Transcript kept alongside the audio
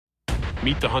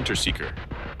Meet the hunter-seeker.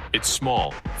 It's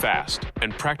small, fast,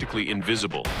 and practically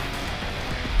invisible.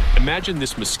 Imagine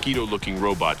this mosquito-looking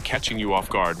robot catching you off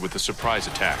guard with a surprise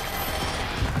attack.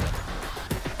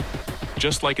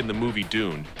 Just like in the movie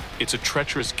Dune, it's a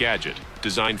treacherous gadget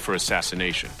designed for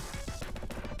assassination.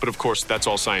 But of course, that's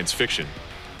all science fiction.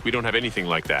 We don't have anything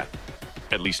like that.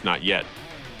 At least not yet.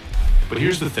 But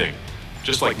here's the thing.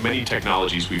 Just like many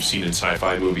technologies we've seen in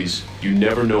sci-fi movies, you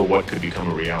never know what could become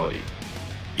a reality.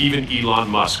 Even Elon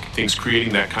Musk thinks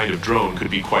creating that kind of drone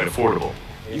could be quite affordable.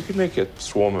 You could make a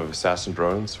swarm of assassin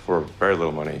drones for very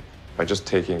little money by just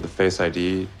taking the Face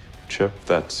ID chip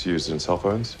that's used in cell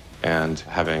phones and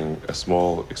having a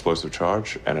small explosive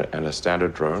charge and a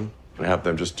standard drone, and have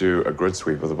them just do a grid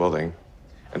sweep of the building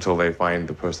until they find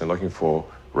the person they're looking for,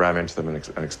 ram into them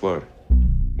and explode.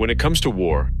 When it comes to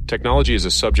war, technology is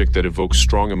a subject that evokes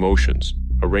strong emotions,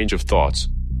 a range of thoughts,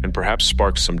 and perhaps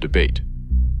sparks some debate.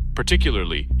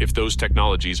 Particularly if those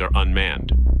technologies are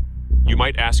unmanned. You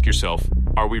might ask yourself,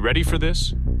 are we ready for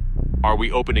this? Are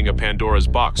we opening a Pandora's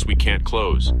box we can't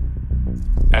close?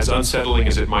 As unsettling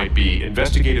as it might be,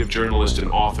 investigative journalist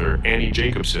and author Annie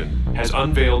Jacobson has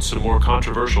unveiled some more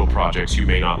controversial projects you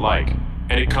may not like,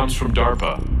 and it comes from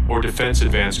DARPA, or Defense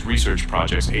Advanced Research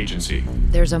Projects Agency.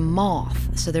 There's a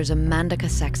moth, so there's a Mandica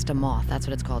sexta moth, that's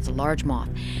what it's called, it's a large moth,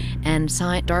 and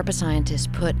DARPA scientists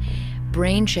put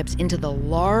brain chips into the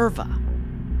larva.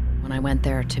 When I went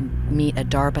there to meet a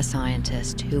DARPA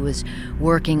scientist who was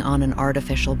working on an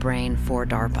artificial brain for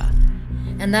DARPA.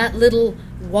 And that little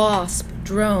wasp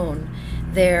drone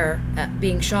there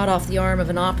being shot off the arm of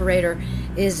an operator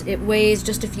it weighs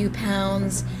just a few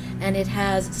pounds, and it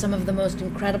has some of the most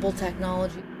incredible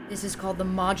technology. This is called the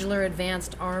Modular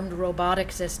Advanced Armed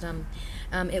Robotic System.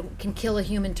 It can kill a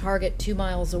human target 2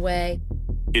 miles away.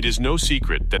 It is no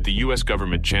secret that the U.S.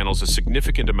 government channels a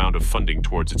significant amount of funding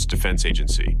towards its defense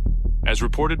agency. As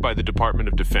reported by the Department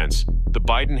of Defense, the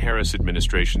Biden-Harris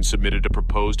administration submitted a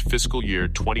proposed fiscal year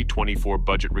 2024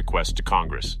 budget request to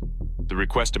Congress. The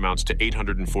request amounts to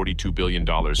 $842 billion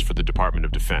for the Department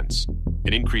of Defense,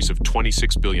 an increase of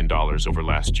 $26 billion over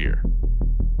last year.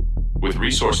 With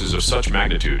resources of such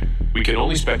magnitude, we can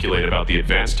only speculate about the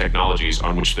advanced technologies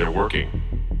on which they're working.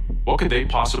 What could they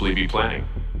possibly be planning?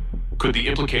 Could the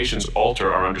implications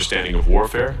alter our understanding of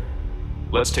warfare?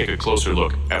 Let's take a closer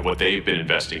look at what they've been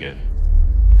investing in.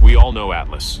 We all know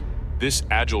Atlas. This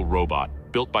agile robot,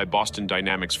 built by Boston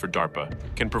Dynamics for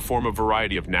DARPA, can perform a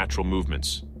variety of natural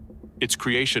movements. Its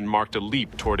creation marked a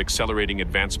leap toward accelerating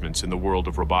advancements in the world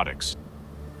of robotics.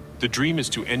 The dream is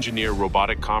to engineer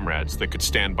robotic comrades that could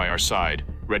stand by our side,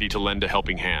 ready to lend a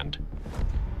helping hand.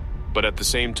 But at the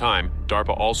same time,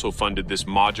 DARPA also funded this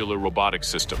modular robotic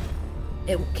system.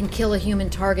 It can kill a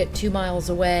human target 2 miles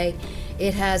away.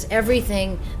 It has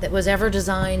everything that was ever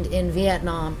designed in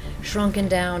Vietnam, shrunken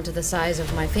down to the size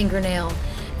of my fingernail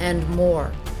and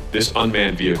more. This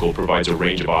unmanned vehicle provides a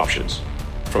range of options,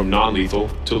 from non-lethal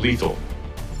to lethal.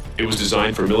 It was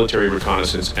designed for military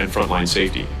reconnaissance and frontline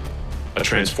safety, a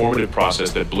transformative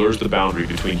process that blurs the boundary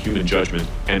between human judgment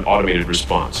and automated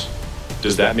response.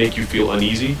 Does that make you feel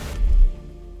uneasy?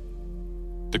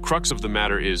 The crux of the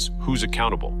matter is who's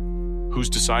accountable, who's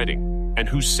deciding, and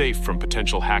who's safe from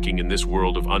potential hacking in this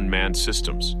world of unmanned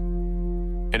systems.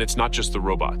 And it's not just the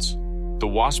robots. The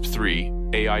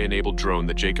WASP-3 AI-enabled drone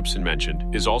that Jacobson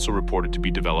mentioned is also reported to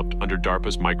be developed under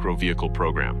DARPA's micro-vehicle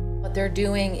program. What they're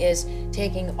doing is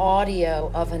taking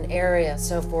audio of an area.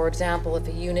 So, for example, if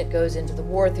a unit goes into the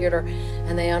war theater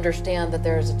and they understand that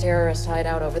there's a terrorist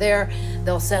hideout over there,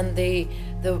 they'll send the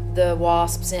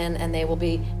WASPs in, and they will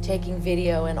be taking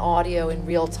video and audio in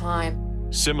real time.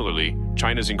 Similarly,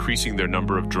 China's increasing their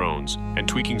number of drones and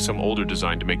tweaking some older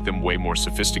design to make them way more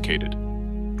sophisticated.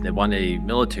 They want a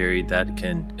military that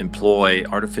can employ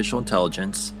artificial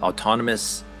intelligence,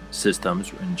 autonomous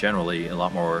systems, and generally a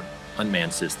lot more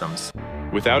unmanned systems.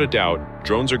 Without a doubt,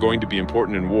 drones are going to be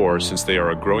important in war since they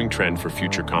are a growing trend for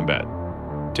future combat.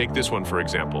 Take this one for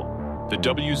example, the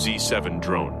WZ-7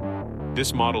 drone.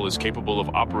 This model is capable of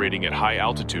operating at high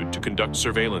altitude to conduct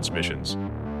surveillance missions.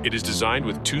 It is designed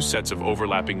with 2 sets of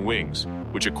overlapping wings,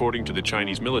 which according to the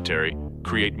Chinese military,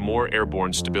 create more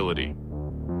airborne stability.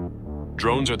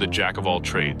 Drones are the jack of all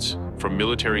trades, from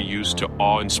military use to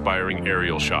awe-inspiring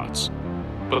aerial shots.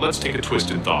 But let's take a twist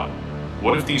in thought.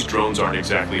 What if these drones aren't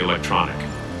exactly electronic?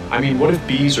 I mean, what if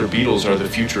bees or beetles are the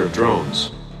future of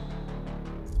drones?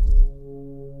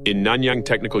 In Nanyang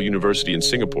Technical University in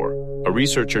Singapore, a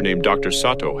researcher named Dr.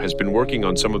 Sato has been working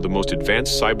on some of the most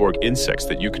advanced cyborg insects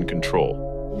that you can control.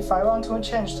 If I want to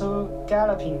change to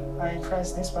galloping, I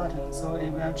press this button, so it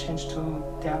will change to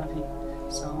galloping.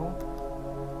 So,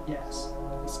 yes,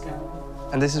 it's galloping.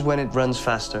 And this is when it runs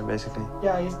faster, basically.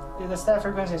 Yeah, the step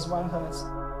frequency is 1 hertz.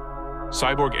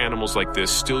 Cyborg animals like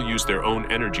this still use their own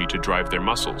energy to drive their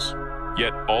muscles.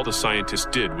 Yet, all the scientists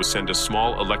did was send a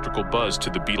small electrical buzz to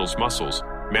the beetle's muscles,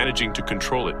 managing to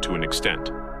control it to an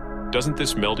extent. Doesn't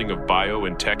this melding of bio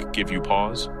and tech give you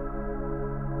pause?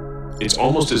 It's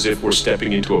almost as if we're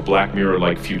stepping into a Black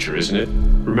Mirror-like future, isn't it?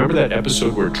 Remember that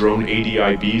episode where drone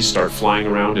ADIBs start flying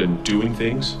around and doing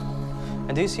things?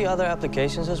 And do you see other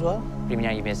applications as well?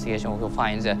 Criminal investigation will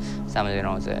find some,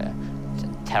 the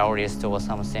terrorists or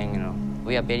something,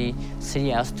 We are very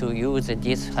serious to use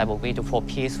this type of way for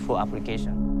peaceful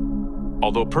application.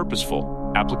 Although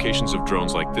purposeful, applications of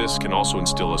drones like this can also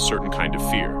instill a certain kind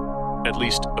of fear, at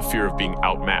least a fear of being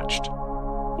outmatched.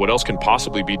 What else can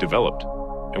possibly be developed?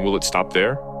 And will it stop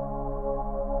there?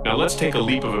 Now let's take a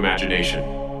leap of imagination.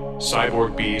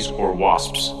 Cyborg bees or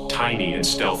wasps, tiny and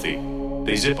stealthy.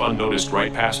 They zip unnoticed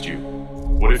right past you.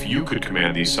 What if you could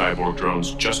command these cyborg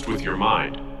drones just with your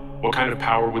mind? What kind of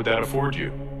power would that afford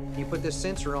you? You put this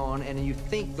sensor on and you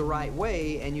think the right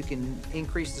way, and you can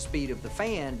increase the speed of the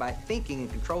fan by thinking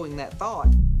and controlling that thought.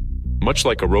 Much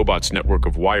like a robot's network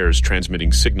of wires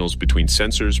transmitting signals between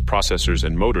sensors, processors,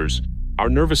 and motors, our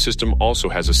nervous system also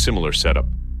has a similar setup.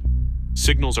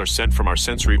 Signals are sent from our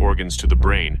sensory organs to the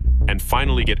brain and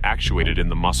finally get actuated in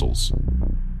the muscles.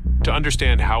 To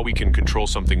understand how we can control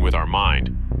something with our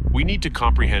mind, we need to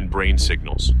comprehend brain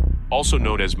signals, also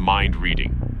known as mind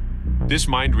reading. This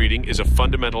mind reading is a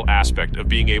fundamental aspect of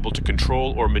being able to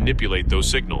control or manipulate those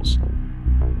signals.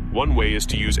 One way is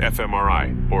to use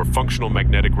fMRI, or functional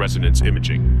magnetic resonance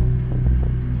imaging.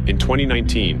 In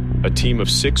 2019, a team of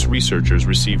 6 researchers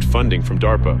received funding from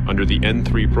DARPA under the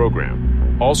N3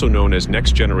 program, also known as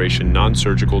Next Generation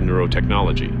Non-Surgical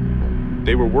Neurotechnology.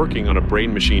 They were working on a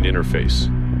brain-machine interface.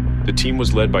 The team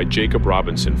was led by Jacob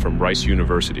Robinson from Rice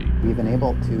University. We've been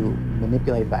able to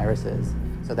manipulate viruses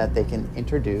so that they can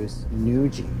introduce new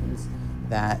genes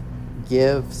that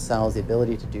give cells the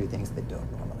ability to do things they don't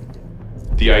normally do.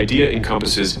 The idea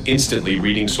encompasses instantly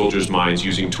reading soldiers' minds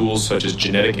using tools such as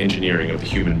genetic engineering of the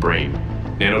human brain,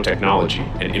 nanotechnology,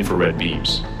 and infrared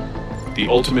beams. The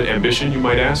ultimate ambition, you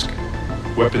might ask?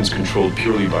 Weapons controlled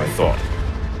purely by thought.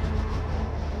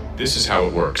 This is how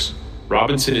it works.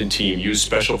 Robinson and team use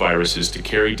special viruses to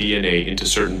carry DNA into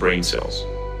certain brain cells.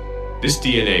 This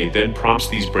DNA then prompts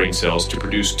these brain cells to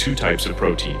produce 2 types of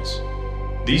proteins.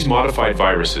 These modified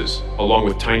viruses, along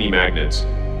with tiny magnets,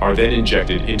 are then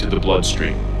injected into the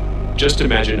bloodstream. Just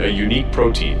imagine a unique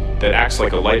protein that acts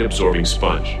like a light-absorbing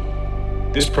sponge.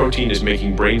 This protein is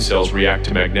making brain cells react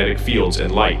to magnetic fields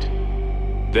and light.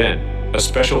 Then, a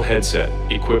special headset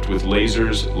equipped with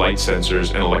lasers, light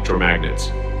sensors, and electromagnets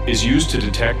is used to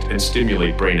detect and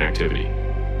stimulate brain activity.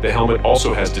 The helmet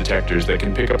also has detectors that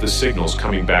can pick up the signals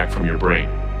coming back from your brain.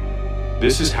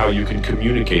 This is how you can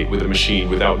communicate with a machine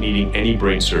without needing any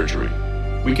brain surgery.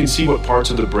 We can see what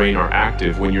parts of the brain are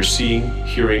active when you're seeing,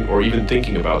 hearing, or even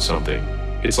thinking about something.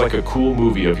 It's like a cool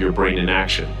movie of your brain in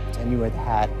action. And you wear the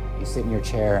hat, you sit in your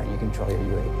chair, and you control your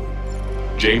UAV.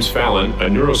 James Fallon, a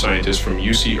neuroscientist from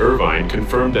UC Irvine,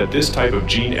 confirmed that this type of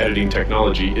gene editing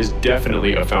technology is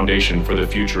definitely a foundation for the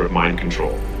future of mind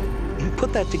control. You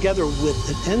put that together with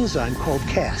an enzyme called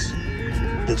Cas.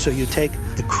 And so you take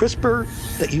the CRISPR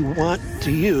that you want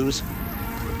to use,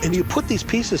 and you put these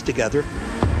pieces together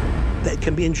that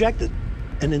can be injected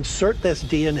and insert this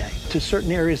DNA to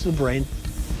certain areas of the brain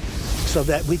so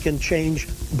that we can change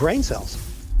brain cells.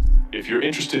 If you're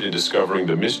interested in discovering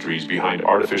the mysteries behind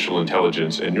artificial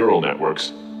intelligence and neural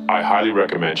networks, I highly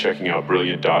recommend checking out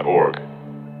Brilliant.org.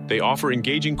 They offer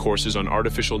engaging courses on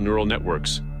artificial neural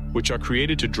networks, which are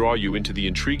created to draw you into the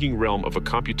intriguing realm of a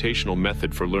computational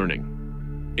method for learning.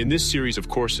 In this series of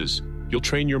courses, you'll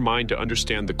train your mind to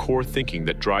understand the core thinking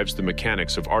that drives the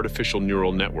mechanics of artificial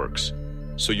neural networks,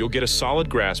 so you'll get a solid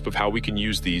grasp of how we can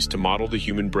use these to model the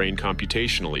human brain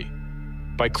computationally.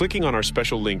 By clicking on our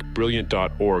special link,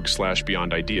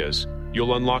 brilliant.org/beyondideas,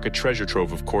 you'll unlock a treasure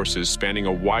trove of courses spanning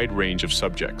a wide range of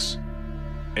subjects.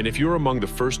 And if you're among the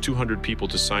first 200 people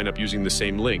to sign up using the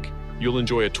same link, you'll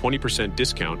enjoy a 20%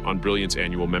 discount on Brilliant's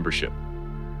annual membership.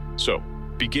 So,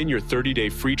 begin your 30-day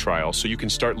free trial so you can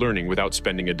start learning without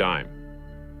spending a dime.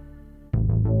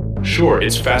 Sure,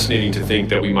 it's fascinating to think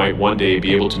that we might one day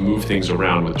be able to move things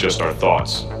around with just our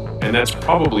thoughts. And that's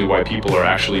probably why people are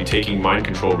actually taking mind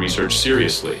control research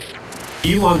seriously.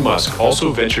 Elon Musk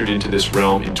also ventured into this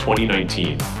realm in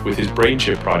 2019 with his brain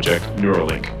chip project,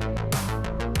 Neuralink.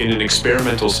 In an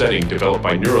experimental setting developed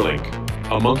by Neuralink,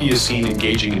 a monkey is seen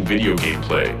engaging in video game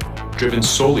play, driven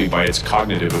solely by its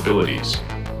cognitive abilities.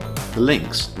 The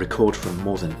links record from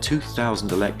more than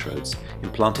 2,000 electrodes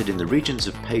implanted in the regions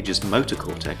of Page's motor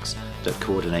cortex that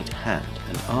coordinate hand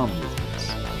and arm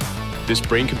movements. This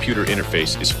brain-computer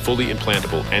interface is fully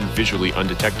implantable and visually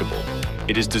undetectable.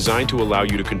 It is designed to allow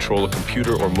you to control a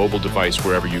computer or mobile device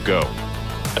wherever you go.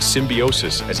 A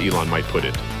symbiosis, as Elon might put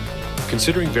it.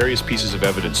 Considering various pieces of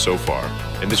evidence so far,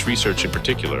 and this research in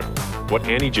particular, what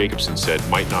Annie Jacobsen said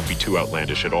might not be too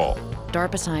outlandish at all.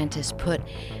 DARPA scientists put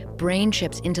brain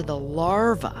chips into the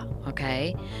larva,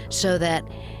 okay, so that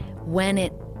when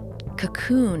it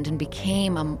cocooned and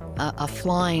became a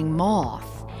flying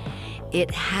moth,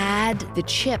 it had the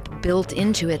chip built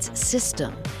into its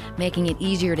system, making it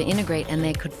easier to integrate, and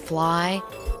they could fly.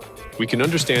 We can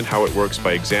understand how it works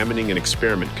by examining an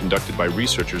experiment conducted by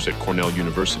researchers at Cornell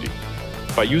University.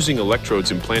 By using electrodes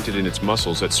implanted in its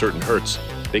muscles at certain hertz,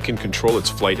 they can control its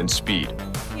flight and speed.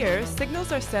 Here,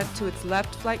 signals are sent to its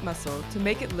left flight muscle to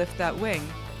make it lift that wing.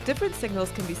 Different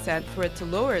signals can be sent for it to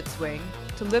lower its wing,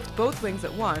 to lift both wings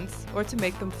at once, or to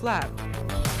make them flat.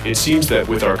 It seems that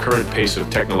with our current pace of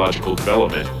technological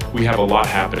development, we have a lot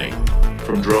happening.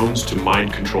 From drones to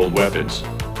mind-controlled weapons,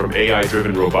 from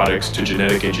AI-driven robotics to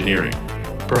genetic engineering.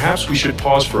 Perhaps we should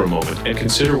pause for a moment and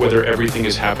consider whether everything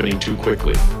is happening too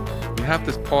quickly. We have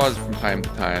to pause from time to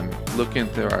time, look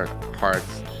into our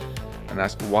hearts, and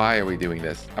ask, why are we doing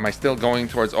this? Am I still going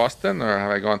towards Austin, or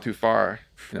have I gone too far?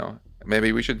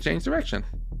 Maybe we should change direction.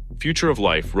 Future of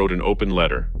Life wrote an open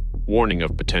letter, warning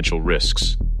of potential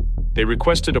risks. They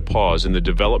requested a pause in the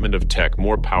development of tech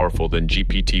more powerful than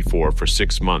GPT-4 for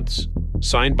 6 months.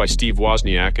 Signed by Steve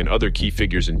Wozniak and other key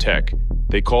figures in tech,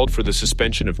 they called for the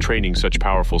suspension of training such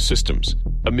powerful systems,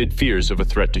 amid fears of a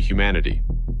threat to humanity.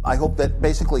 I hope that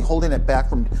basically holding it back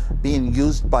from being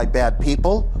used by bad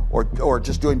people or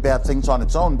just doing bad things on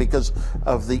its own because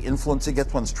of the influence it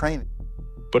gets one's training.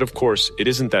 But of course, it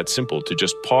isn't that simple to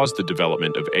just pause the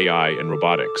development of AI and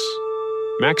robotics.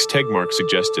 Max Tegmark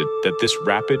suggested that this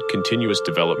rapid, continuous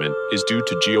development is due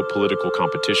to geopolitical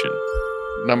competition.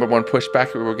 Number one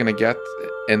pushback we were going to get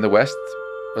in the West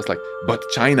was like, but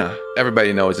China.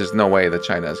 Everybody knows there's no way that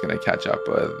China is going to catch up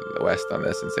with the West on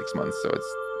this in 6 months, so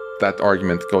that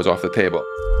argument goes off the table.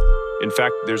 In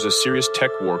fact, there's a serious tech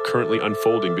war currently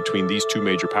unfolding between these two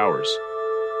major powers.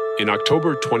 In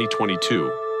October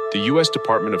 2022, the U.S.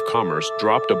 Department of Commerce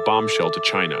dropped a bombshell to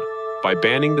China by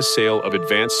banning the sale of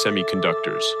advanced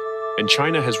semiconductors, and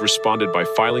China has responded by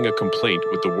filing a complaint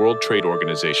with the World Trade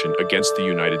Organization against the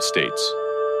United States.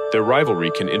 Their rivalry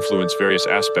can influence various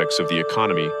aspects of the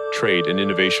economy, trade, and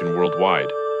innovation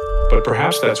worldwide. But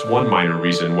perhaps that's one minor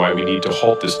reason why we need to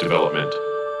halt this development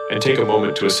and take a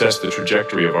moment to assess the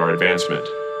trajectory of our advancement,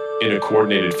 in a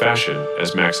coordinated fashion,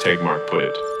 as Max Tegmark put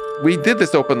it. We did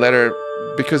this open letter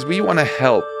because we want to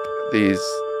help these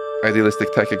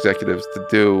idealistic tech executives to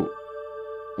do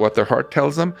what their heart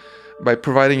tells them by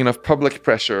providing enough public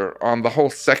pressure on the whole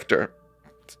sector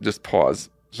to just pause,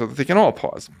 so that they can all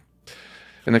pause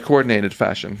in a coordinated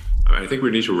fashion. I think we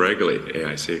need to regulate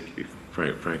AI safety,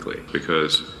 frankly,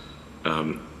 because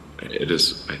it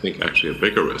is, I think, actually a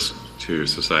bigger risk to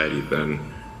society than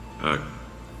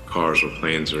cars or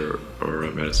planes or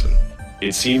medicine.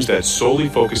 It seems that solely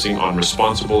focusing on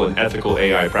responsible and ethical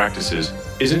AI practices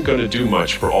isn't going to do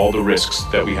much for all the risks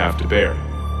that we have to bear.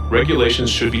 Regulations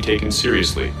should be taken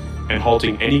seriously, and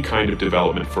halting any kind of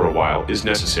development for a while is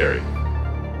necessary.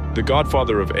 The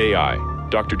godfather of AI,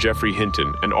 Dr. Geoffrey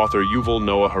Hinton, and author Yuval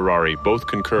Noah Harari both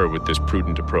concur with this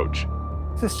prudent approach.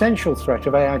 It's an essential threat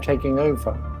of AI taking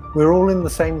over. We're all in the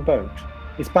same boat.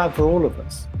 It's bad for all of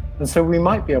us. And so we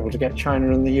might be able to get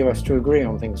China and the US to agree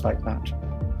on things like that.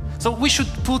 So we should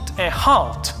put a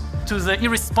halt to the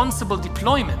irresponsible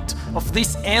deployment of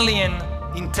this alien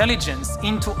intelligence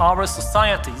into our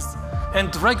societies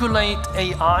and regulate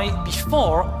AI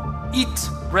before it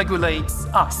regulates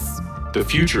us. The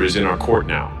future is in our court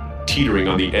now, teetering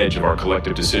on the edge of our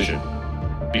collective decision,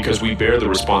 because we bear the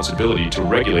responsibility to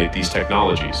regulate these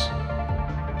technologies.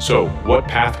 So, what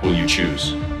path will you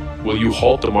choose? Will you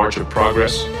halt the march of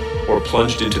progress, or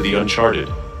plunge into the uncharted?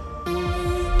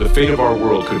 The fate of our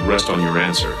world could rest on your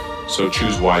answer, so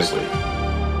choose wisely.